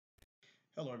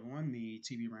Hello, everyone. The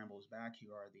TV Ramble is back.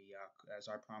 Here are as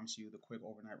I promised you, the quick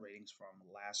overnight ratings from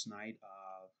last night.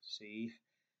 See,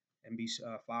 NBC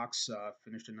Fox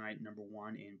finished the night number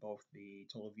one in both the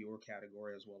total viewer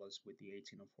category as well as with the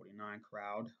 18 to 49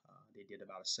 crowd. They did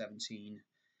about 17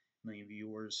 million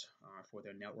viewers for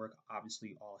their network.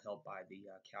 Obviously, all helped by the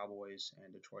Cowboys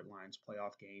and Detroit Lions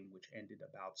playoff game, which ended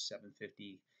about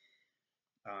 7:50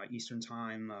 Eastern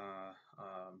time.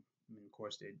 And of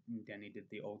course, then they did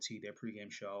the OT, their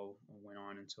pregame show, went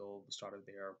on until the start of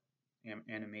their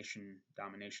animation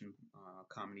domination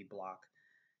comedy block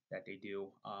that they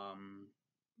do.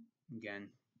 Again,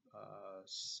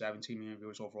 17 million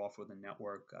viewers overall for the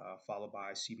network, followed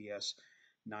by CBS,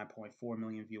 9.4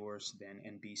 million viewers, then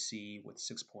NBC with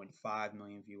 6.5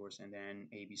 million viewers, and then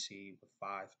ABC with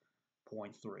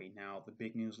 5.3. Now, the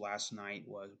big news last night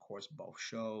was, of course, both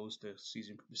shows. The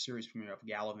series premiere of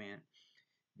Galavant,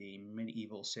 the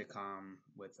medieval sitcom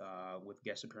with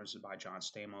guest appearances by John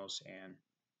Stamos and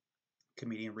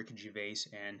comedian Ricky Gervais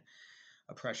and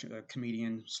a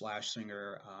comedian slash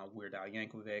singer Weird Al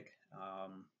Yankovic.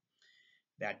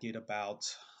 That did about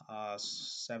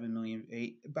 7 million,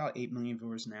 about 8 million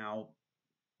viewers now.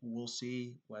 We'll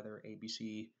see whether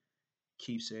ABC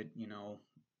keeps it.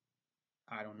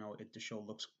 I don't know. The show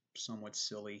looks somewhat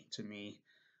silly to me,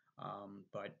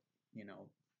 but you know,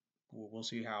 we'll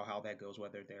see how that goes.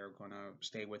 Whether they're gonna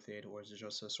stay with it or is it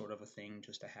just a sort of a thing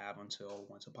just to have until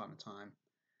Once Upon a Time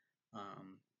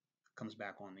um, comes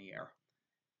back on the air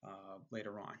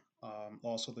later on.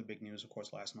 Also, the big news, of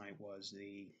course, last night was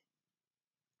the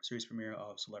series premiere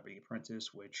of Celebrity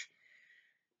Apprentice, which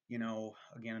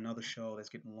again, another show that's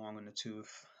getting long in the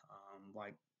tooth,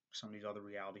 like some of these other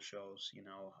reality shows.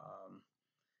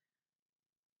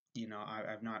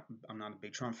 I'm not a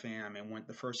big Trump fan. I mean, when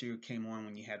the first year came on,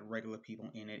 when you had regular people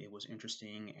in it, it was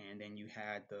interesting, and then you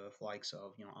had the likes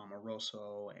of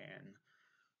Amoroso and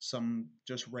some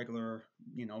just regular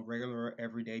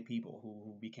everyday people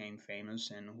who became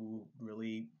famous and who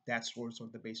really that's sort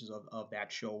of the basis of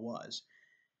that show was.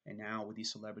 And now with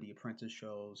these Celebrity Apprentice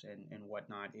shows and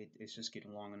whatnot, it's just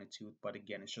getting long in the tooth. But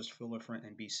again, it's just filler for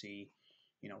NBC.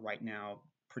 Right now,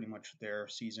 pretty much their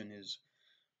season is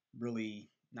really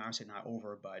not I say not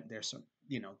over, but there's some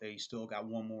they still got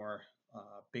one more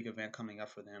big event coming up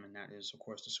for them, and that is of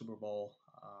course the Super Bowl,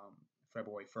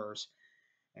 February 1st.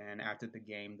 And after the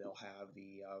game, they'll have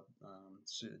the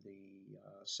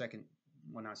second,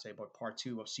 well not say, but part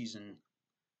two of season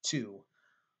two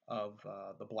of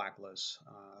the Blacklist,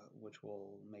 which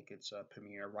will make its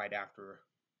premiere right after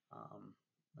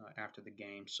the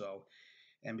game. So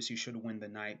NBC should win the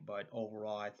night, but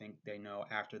overall, I think they know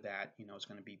after that, it's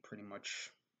going to be pretty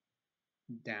much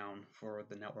down for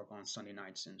the network on Sunday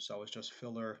nights, and so it's just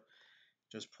filler,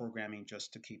 just programming,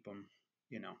 just to keep them,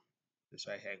 you know, to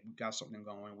say, hey, we got something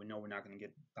going. We know we're not going to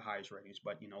get the highest ratings,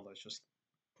 but let's just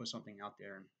put something out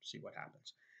there and see what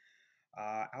happens.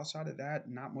 Outside of that,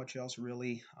 not much else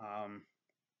really.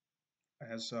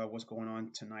 As what's going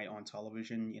on tonight on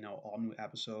television, all new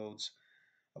episodes.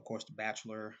 Of course, The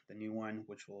Bachelor, the new one,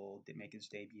 which will make its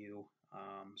debut.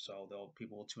 So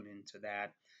people will tune into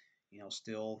that.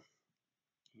 Still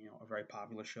a very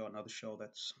popular show, another show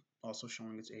that's also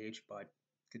showing its age, but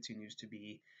continues to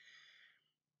be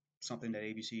something that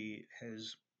ABC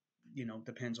has,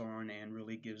 depends on and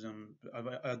really gives them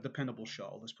a dependable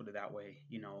show. Let's put it that way.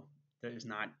 That is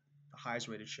not the highest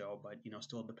rated show, but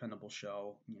still a dependable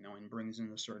show. And brings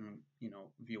in a certain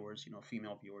viewers,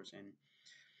 female viewers, and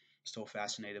still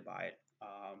fascinated by it.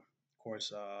 Of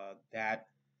course, that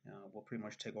will pretty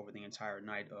much take over the entire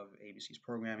night of ABC's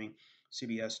programming.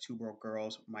 CBS, Two Broke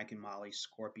Girls, Mike and Molly,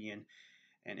 Scorpion,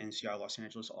 and NCR Los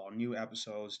Angeles, all new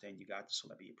episodes. Then you got the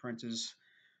Celebrity Apprentice,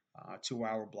 2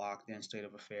 hour block, then State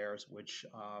of Affairs, which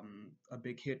a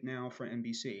big hit now for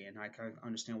NBC. And I kind of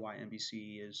understand why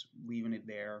NBC is leaving it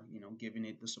there, giving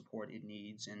it the support it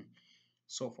needs. And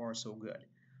so far, so good.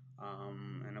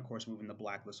 And of course, moving the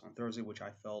Blacklist on Thursday, which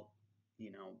I felt,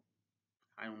 you know,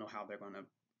 I don't know how they're going to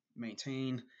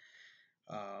maintain.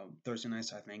 Thursday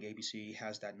nights, I think ABC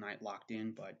has that night locked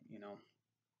in, but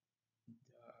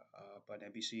but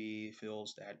NBC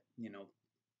feels that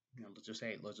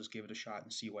let's just give it a shot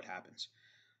and see what happens.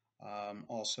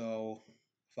 Also,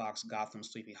 Fox, Gotham,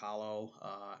 Sleepy Hollow.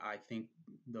 I think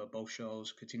the both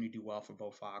shows continue to do well for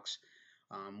both Fox.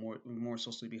 More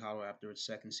so Sleepy Hollow after its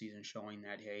second season, showing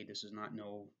that hey, this is not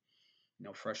no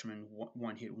freshman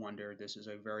one hit wonder. This is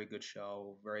a very good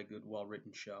show, very good, well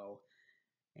written show,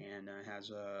 and has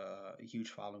a huge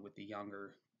following with the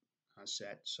younger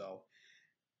set. So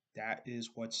that is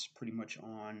what's pretty much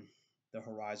on the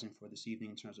horizon for this evening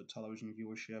in terms of television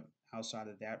viewership. Outside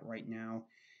of that, right now,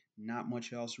 Not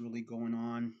much else really going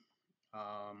on.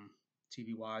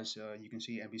 TV wise, you can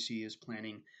see NBC is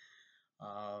planning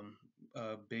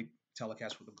a big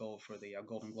telecast for the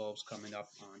Golden Globes coming up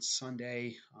on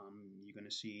Sunday. You're going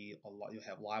to see a lot. You'll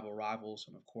have live arrivals,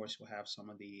 and of course, you'll have some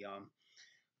of the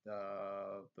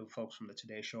folks from the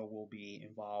Today Show will be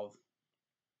involved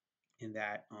in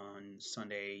that on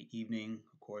Sunday evening.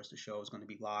 Of course, the show is going to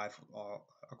be live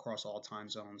across all time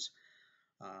zones,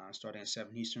 starting at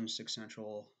 7 Eastern, 6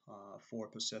 Central, 4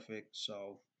 Pacific.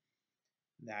 So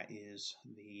that is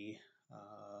the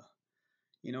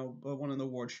but one of the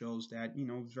award shows that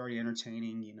very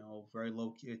entertaining. Very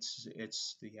low. It's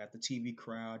you have the TV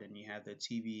crowd and you have the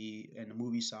TV and the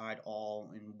movie side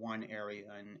all in one area,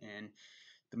 and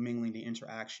the mingling, the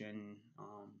interaction.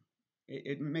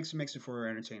 It makes it for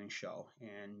an entertaining show,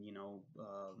 and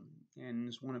and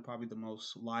it's one of probably the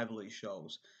most lively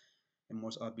shows and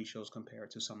most upbeat shows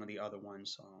compared to some of the other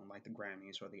ones, like the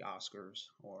Grammys or the Oscars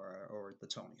or the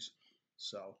Tonys.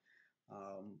 So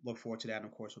look forward to that. And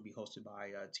of course, will be hosted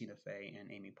by Tina Fey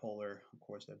and Amy Poehler. Of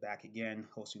course, they're back again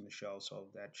hosting the show, so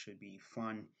that should be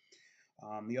fun.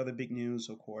 The other big news,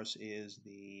 of course, is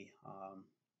the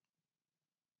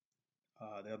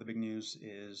other big news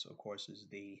is, of course, is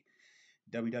the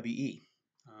WWE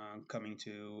coming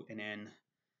to an end,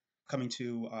 coming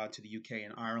to the UK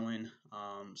and Ireland.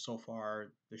 So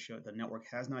far, the network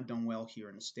has not done well here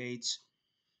in the States.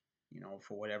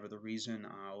 For whatever the reason,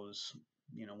 I was,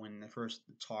 when the first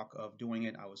talk of doing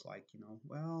it, I was like,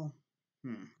 well,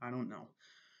 I don't know.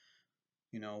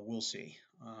 We'll see.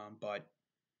 But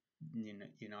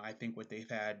I think what they've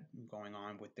had going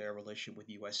on with their relationship with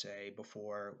USA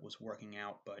before was working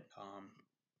out. But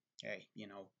hey,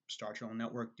 start your own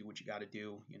network, do what you got to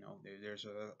do. There's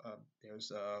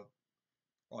a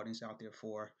audience out there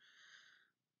for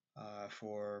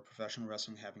professional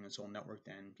wrestling having its own network.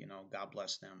 Then God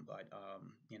bless them. But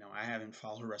I haven't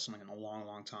followed wrestling in a long,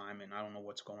 long time, and I don't know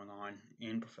what's going on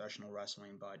in professional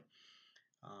wrestling. But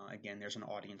again, there's an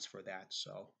audience for that.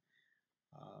 So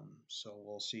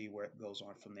we'll see where it goes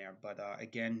on from there. But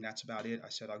again, that's about it. I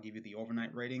said I'll give you the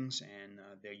overnight ratings, and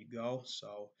there you go.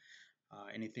 So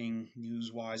anything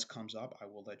news-wise comes up, I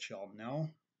will let y'all know,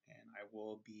 and I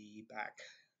will be back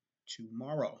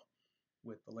tomorrow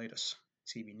with the latest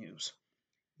TV news.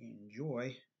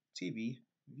 Enjoy TV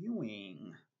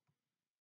viewing.